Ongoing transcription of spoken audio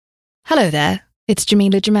Hello there, it's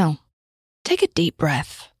Jamila Jamel. Take a deep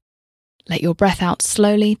breath. Let your breath out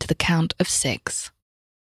slowly to the count of 6.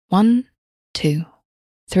 1, 2,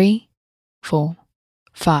 3, 4,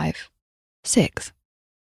 5, 6.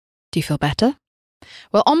 Do you feel better?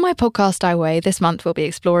 Well, on my podcast, I Weigh, this month we'll be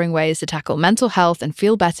exploring ways to tackle mental health and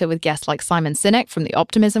feel better with guests like Simon Sinek from the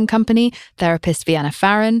Optimism Company, therapist Vienna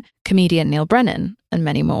Farron, comedian Neil Brennan, and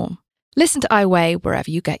many more. Listen to I Weigh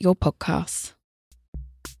wherever you get your podcasts.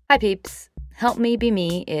 Hi peeps. Help Me Be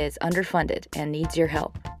Me is underfunded and needs your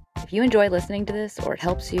help. If you enjoy listening to this or it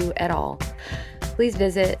helps you at all, please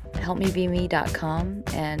visit helpmebeme.com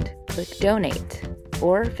and click donate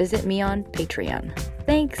or visit me on Patreon.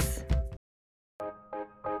 Thanks.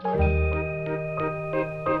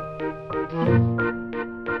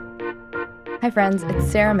 Hi friends,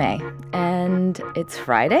 it's Sarah May and it's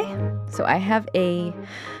Friday, so I have a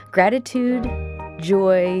gratitude,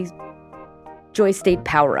 joy state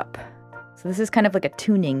power-up. So this is kind of like a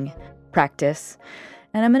tuning practice,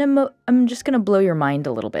 and I'm just gonna blow your mind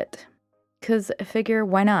a little bit, because I figure,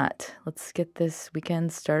 why not? Let's get this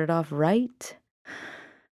weekend started off right.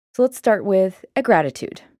 So let's start with a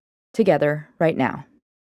gratitude together right now,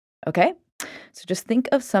 okay? So just think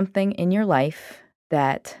of something in your life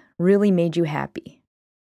that really made you happy.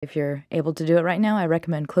 If you're able to do it right now, I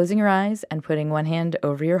recommend closing your eyes and putting one hand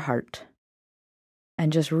over your heart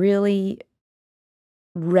and just really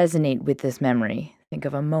resonate with this memory. Think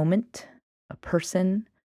of a moment, a person.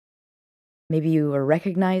 Maybe you were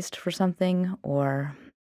recognized for something or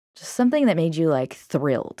just something that made you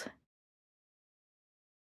thrilled.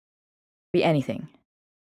 Be anything.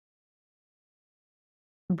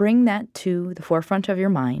 Bring that to the forefront of your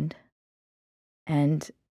mind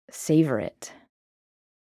and savor it.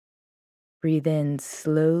 Breathe in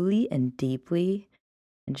slowly and deeply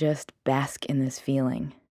and just bask in this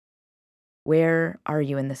feeling. Where are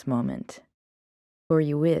you in this moment? Who are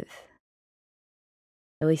you with?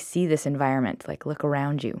 Really see this environment, look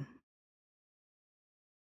around you.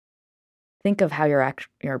 Think of how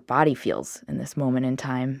your body feels in this moment in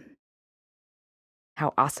time.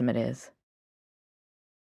 How awesome it is.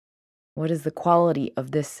 What is the quality of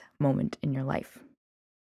this moment in your life?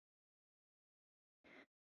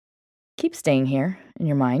 Keep staying here in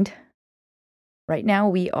your mind. Right now,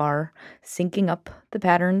 we are syncing up the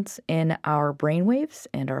patterns in our brain waves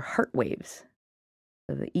and our heart waves.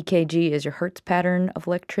 So the EKG is your Hertz pattern of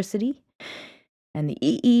electricity, and the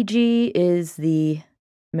EEG is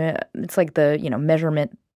it's like the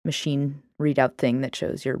measurement machine readout thing that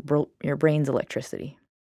shows your brain's electricity.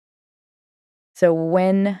 So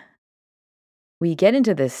when we get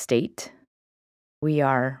into this state, we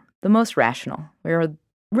are the most rational. We are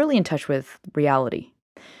really in touch with reality.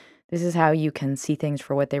 This is how you can see things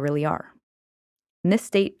for what they really are. And this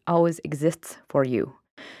state always exists for you.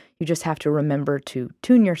 You just have to remember to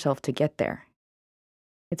tune yourself to get there.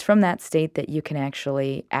 It's from that state that you can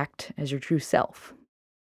actually act as your true self.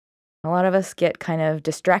 A lot of us get kind of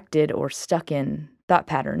distracted or stuck in thought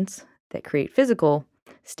patterns that create physical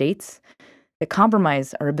states that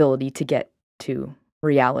compromise our ability to get to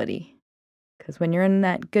reality. Because when you're in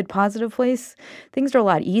that good positive place, things are a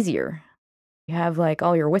lot easier. You have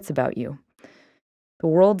all your wits about you. The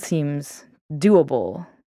world seems doable.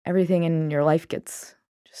 Everything in your life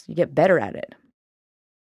you get better at it.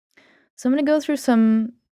 So I'm going to go through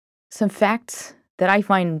some facts that I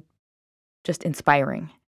find just inspiring.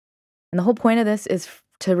 And the whole point of this is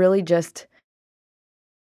to really just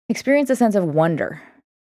experience a sense of wonder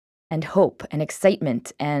and hope and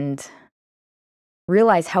excitement and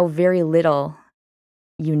realize how very little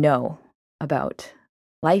you know about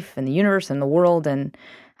life and the universe and the world and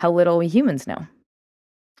how little we humans know.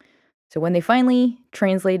 So when they finally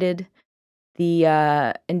translated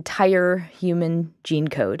the entire human gene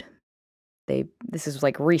code, this is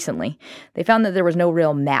recently, they found that there was no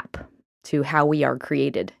real map to how we are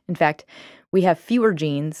created. In fact, we have fewer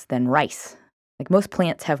genes than rice. Most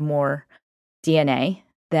plants have more DNA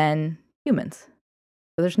than humans.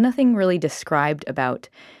 So there's nothing really described about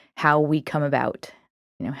how we come about,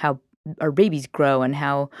 how our babies grow and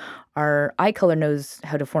how our eye color knows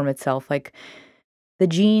how to form itself. The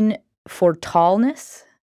gene for tallness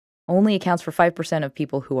only accounts for 5% of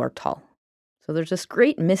people who are tall. So there's this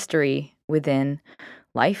great mystery within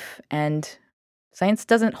life, and science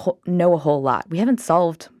doesn't know a whole lot. We haven't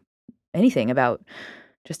solved anything about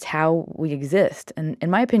just how we exist. And in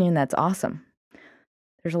my opinion, that's awesome.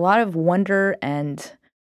 There's a lot of wonder and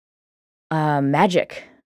magic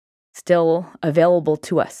still available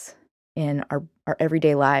to us in our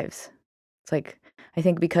everyday lives. It's I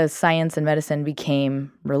think because science and medicine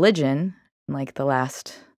became religion in the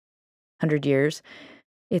last 100 years,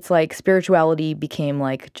 It's like spirituality became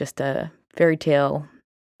like just a fairy tale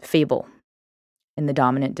fable in the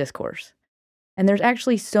dominant discourse. And there's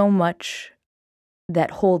actually so much that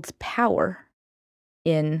holds power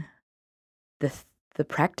in the the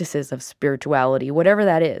practices of spirituality, whatever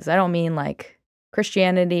that is. I don't mean like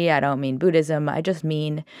Christianity, I don't mean Buddhism. I just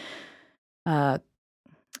mean uh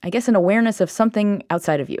I guess an awareness of something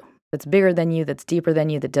outside of you that's bigger than you, that's deeper than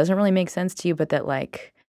you, that doesn't really make sense to you, but that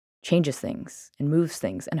like changes things and moves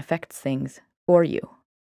things and affects things for you.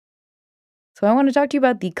 So I want to talk to you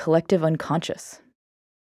about the collective unconscious.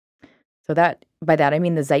 So that by that I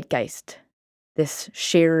mean the zeitgeist, this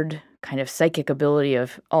shared kind of psychic ability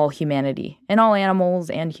of all humanity and all animals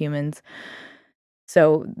and humans.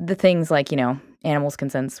 So the things like, animals can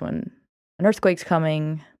sense when an earthquake's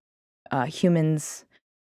coming, humans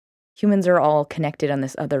are all connected on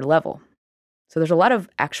this other level. So there's a lot of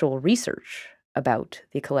actual research about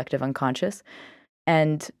the collective unconscious.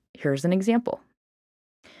 And here's an example.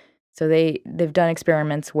 So they've done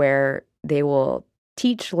experiments where they will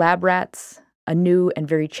teach lab rats a new and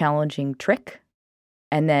very challenging trick,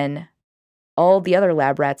 and then all the other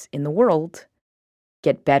lab rats in the world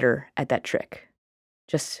get better at that trick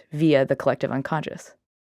just via the collective unconscious.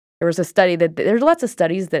 There was a study there's lots of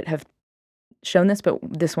studies that have shown this, but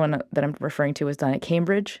this one that I'm referring to was done at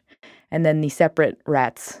Cambridge. And then the separate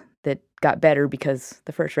rats that got better because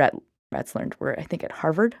the first rats learned were, I think, at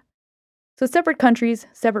Harvard. So separate countries,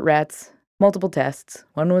 separate rats, multiple tests.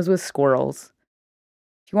 One was with squirrels.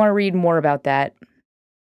 If you want to read more about that,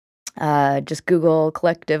 just Google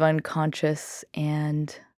collective unconscious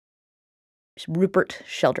and Rupert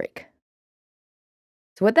Sheldrake.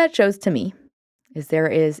 So what that shows to me is there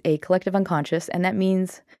is a collective unconscious, and that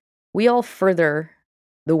means we all further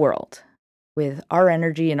the world with our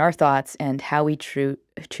energy and our thoughts and how we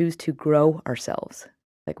choose to grow ourselves.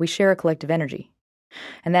 Like we share a collective energy,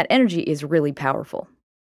 and that energy is really powerful.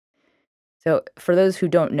 So for those who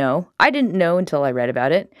don't know, I didn't know until I read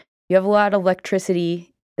about it, you have a lot of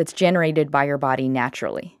electricity that's generated by your body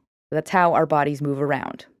naturally. That's how our bodies move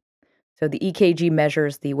around. So the EKG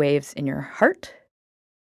measures the waves in your heart,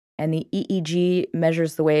 and the EEG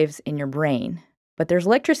measures the waves in your brain. But there's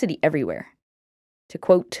electricity everywhere. To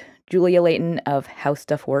quote Julia Layton of How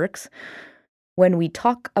Stuff Works, when we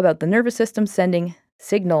talk about the nervous system sending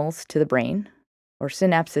signals to the brain, or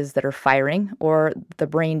synapses that are firing, or the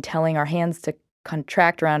brain telling our hands to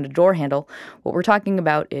contract around a door handle, what we're talking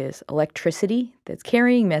about is electricity that's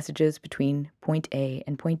carrying messages between point A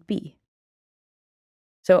and point B.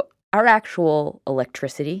 So our actual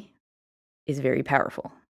electricity is very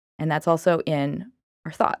powerful. And that's also in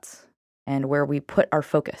our thoughts and where we put our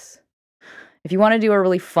focus. If you want to do a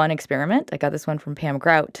really fun experiment, I got this one from Pam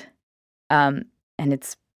Grout, and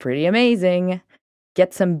it's pretty amazing.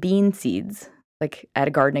 Get some bean seeds, like at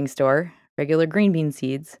a gardening store, regular green bean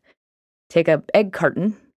seeds. Take an egg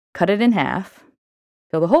carton, cut it in half,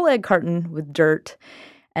 fill the whole egg carton with dirt,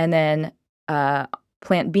 and then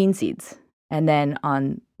plant bean seeds. And then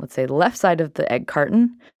on, let's say, the left side of the egg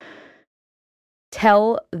carton,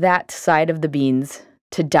 tell that side of the beans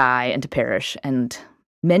to die and to perish, and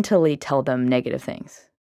mentally tell them negative things.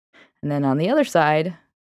 And then on the other side,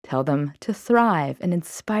 tell them to thrive and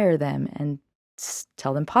inspire them and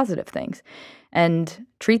tell them positive things. And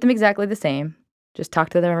treat them exactly the same. Just talk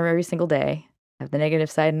to them every single day, have the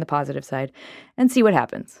negative side and the positive side, and see what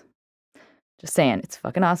happens. Just saying, it's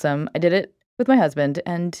fucking awesome. I did it with my husband,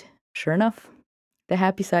 and sure enough, the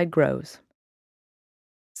happy side grows.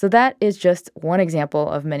 So that is just one example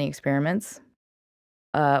of many experiments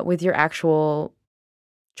with your actual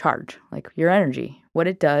charge, like your energy, what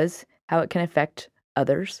it does, how it can affect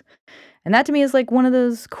others. And that to me is like one of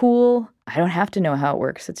those cool, I don't have to know how it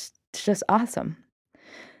works. It's just awesome.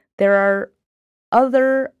 There are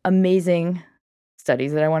other amazing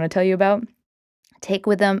studies that I want to tell you about. Take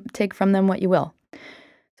from them what you will.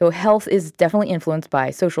 So health is definitely influenced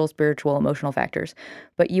by social, spiritual, emotional factors,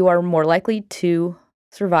 but you are more likely to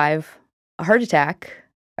survive a heart attack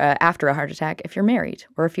after a heart attack if you're married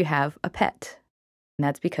or if you have a pet. And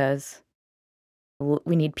that's because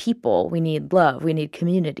we need people, we need love, we need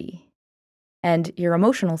community. And your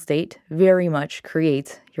emotional state very much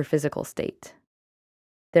creates your physical state.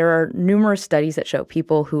 There are numerous studies that show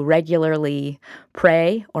people who regularly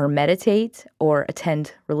pray or meditate or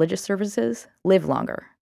attend religious services live longer.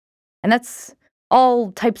 And that's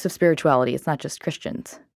all types of spirituality. It's not just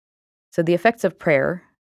Christians. So the effects of prayer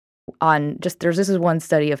on this is one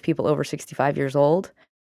study of people over 65 years old.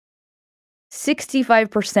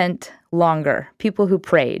 65% longer. People who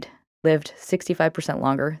prayed lived 65%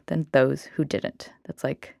 longer than those who didn't. That's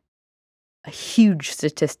like a huge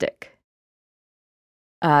statistic.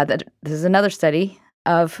 This is another study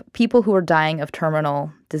of people who are dying of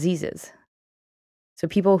terminal diseases. So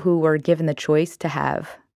people who were given the choice to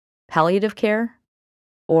have palliative care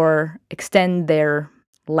or extend their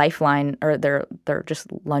lifeline or their just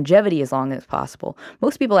longevity as long as possible.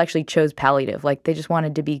 Most people actually chose palliative, like they just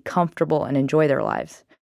wanted to be comfortable and enjoy their lives.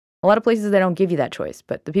 A lot of places they don't give you that choice,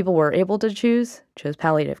 but the people who were able to chose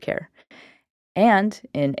palliative care. And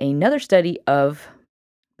in another study of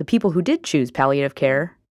the people who did choose palliative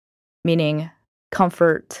care, meaning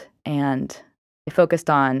comfort, and they focused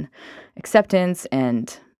on acceptance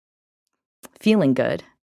and feeling good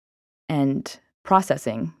and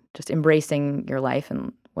processing, just embracing your life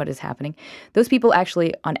and what is happening, those people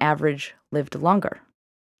actually, on average, lived longer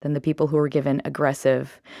than the people who were given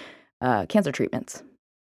aggressive cancer treatments.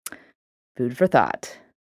 Food for thought.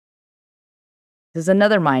 This is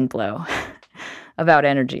another mind blow about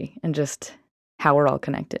energy and just how we're all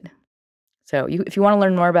connected. So if you want to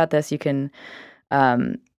learn more about this, you can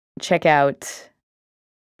check out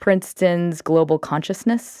Princeton's Global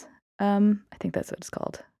Consciousness. I think that's what it's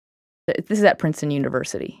called. This is at Princeton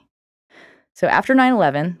University. So after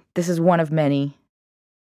 9/11, this is one of many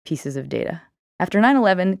pieces of data. After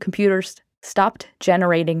 9/11, computers stopped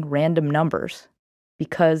generating random numbers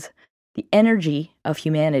because the energy of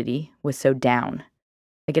humanity was so down.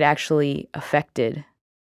 Like it actually affected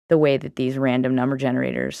the way that these random number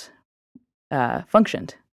generators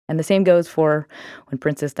functioned. And the same goes for when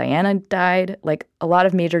Princess Diana died. Like a lot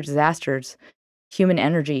of major disasters, human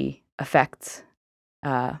energy affects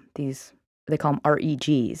these, they call them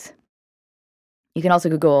REGs. You can also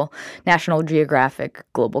Google National Geographic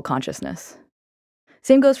Global Consciousness.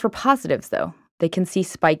 Same goes for positives, though. They can see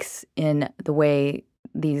spikes in the way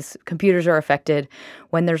these computers are affected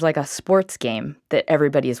when there's like a sports game that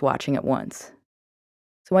everybody is watching at once.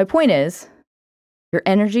 So my point is, your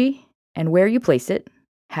energy and where you place it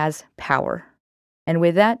has power. And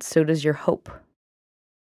with that, so does your hope.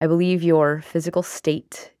 I believe your physical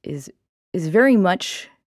state is very much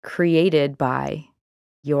created by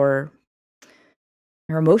your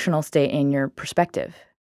emotional state and your perspective.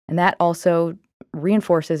 And that also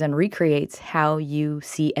reinforces and recreates how you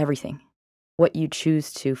see everything, what you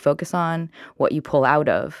choose to focus on, what you pull out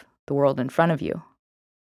of the world in front of you.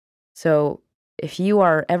 So if you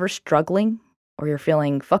are ever struggling or you're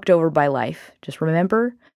feeling fucked over by life, just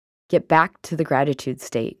remember, get back to the gratitude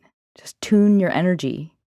state. Just tune your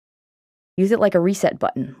energy. Use it like a reset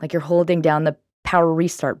button, like you're holding down the power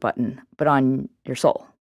restart button, but on your soul.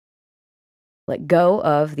 Let go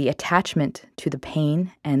of the attachment to the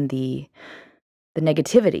pain and the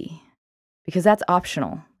negativity, because that's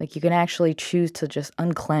optional. Like you can actually choose to just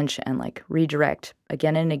unclench and like redirect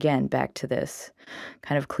again and again back to this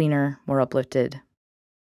kind of cleaner, more uplifted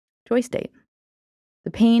joy state.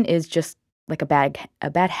 The pain is just like a bad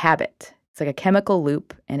habit. It's like a chemical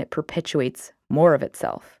loop and it perpetuates more of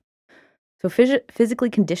itself. So physically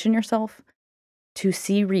condition yourself to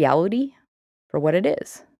see reality for what it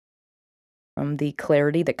is, from the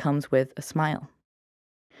clarity that comes with a smile.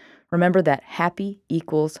 Remember that happy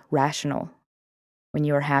equals rational. When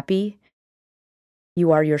you are happy,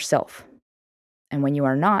 you are yourself. And when you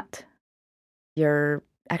are not, your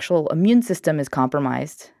actual immune system is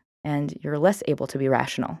compromised and you're less able to be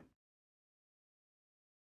rational.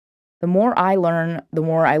 The more I learn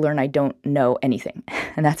I don't know anything.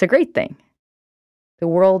 And that's a great thing. The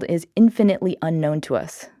world is infinitely unknown to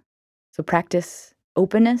us. So practice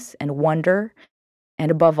openness and wonder, and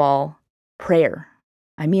above all, prayer.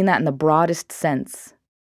 I mean that in the broadest sense.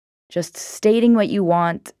 Just stating what you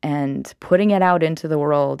want and putting it out into the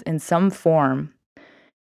world in some form.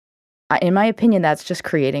 In my opinion, that's just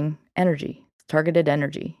creating energy, targeted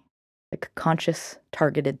energy, like conscious,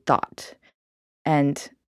 targeted thought. And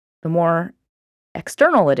the more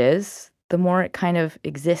external it is, the more it kind of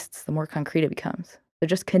exists, the more concrete it becomes. So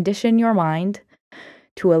just condition your mind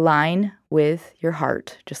to align with your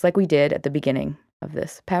heart, just like we did at the beginning of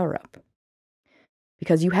this Powerup.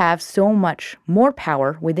 Because you have so much more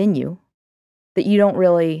power within you that you don't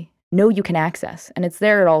really know you can access. And it's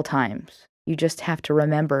there at all times. You just have to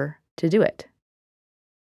remember to do it.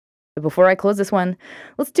 But before I close this one,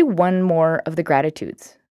 let's do one more of the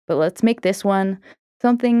gratitudes. But let's make this one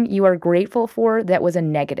something you are grateful for that was a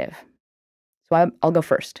negative. So I'll go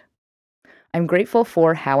first. I'm grateful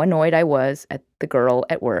for how annoyed I was at the girl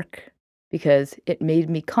at work because it made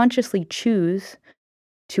me consciously choose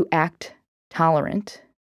to act tolerant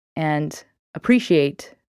and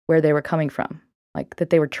appreciate where they were coming from, like that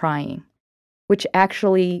they were trying, which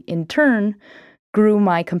actually in turn grew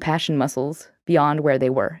my compassion muscles beyond where they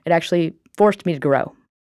were. It actually forced me to grow,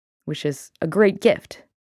 which is a great gift.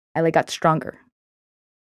 I got stronger.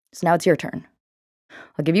 So now it's your turn.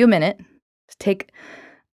 I'll give you a minute. Just take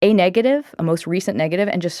a negative, a most recent negative,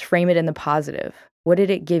 and just frame it in the positive. What did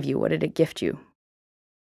it give you? What did it gift you?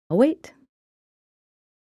 I'll wait.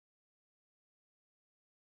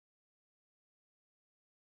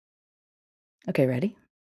 Okay, ready?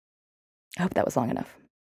 I hope that was long enough.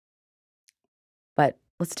 But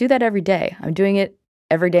let's do that every day. I'm doing it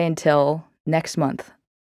every day until next month.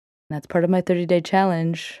 That's part of my 30-day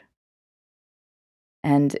challenge.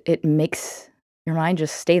 And it makes your mind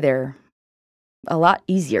just stay there a lot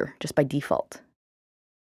easier just by default.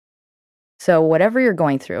 So whatever you're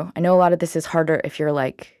going through, I know a lot of this is harder if you're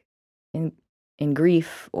like in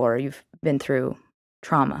grief or you've been through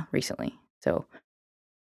trauma recently. So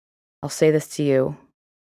I'll say this to you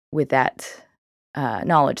with that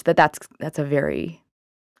knowledge that that's a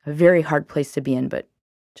very hard place to be in, but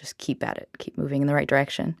just keep at it. Keep moving in the right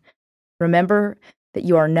direction. Remember that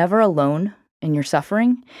you are never alone in your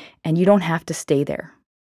suffering, and you don't have to stay there.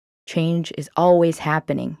 Change is always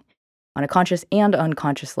happening on a conscious and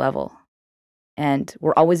unconscious level, and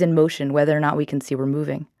we're always in motion, whether or not we can see we're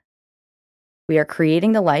moving. We are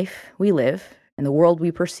creating the life we live and the world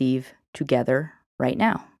we perceive together right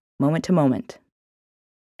now, moment to moment.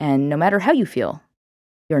 And no matter how you feel,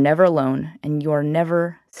 you're never alone and you're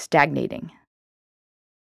never stagnating.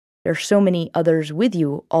 There are so many others with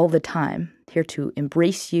you all the time, here to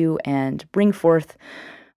embrace you and bring forth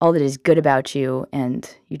all that is good about you,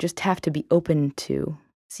 and you just have to be open to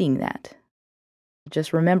seeing that.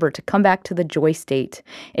 Just remember to come back to the joy state,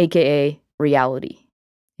 aka reality.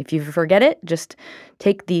 If you forget it, just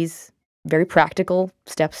take these very practical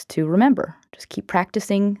steps to remember. Just keep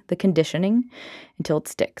practicing the conditioning until it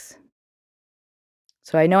sticks.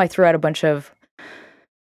 So I know I threw out a bunch of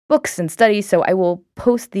books and studies, so I will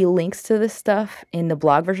post the links to this stuff in the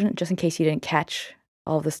blog version, just in case you didn't catch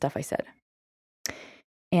all of the stuff I said.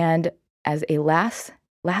 And as a last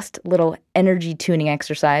little energy tuning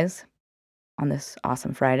exercise on this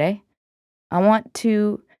awesome Friday, I want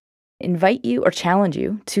to invite you or challenge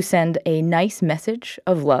you to send a nice message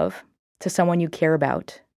of love to someone you care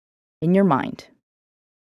about in your mind.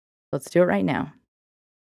 Let's do it right now.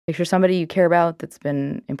 Picture somebody you care about that's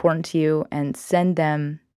been important to you and send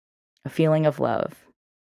them a feeling of love.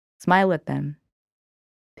 Smile at them.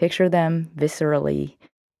 Picture them viscerally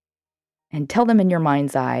and tell them in your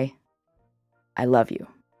mind's eye, I love you.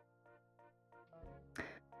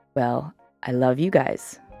 Well, I love you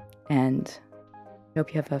guys, and I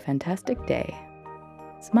hope you have a fantastic day.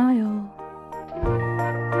 Smile.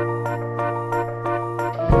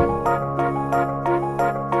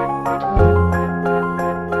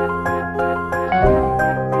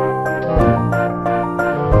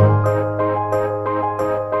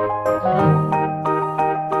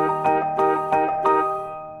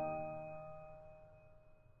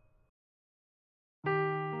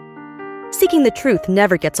 Seeking the truth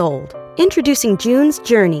never gets old. Introducing June's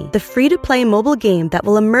Journey, the free-to-play mobile game that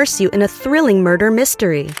will immerse you in a thrilling murder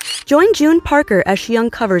mystery. Join June Parker as she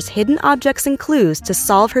uncovers hidden objects and clues to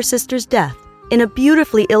solve her sister's death in a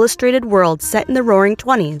beautifully illustrated world set in the Roaring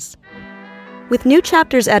 '20s. With new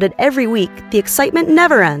chapters added every week, the excitement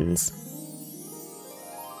never ends.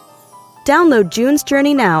 Download June's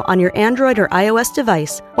Journey now on your Android or iOS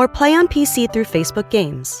device, or play on PC through Facebook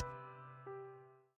Games.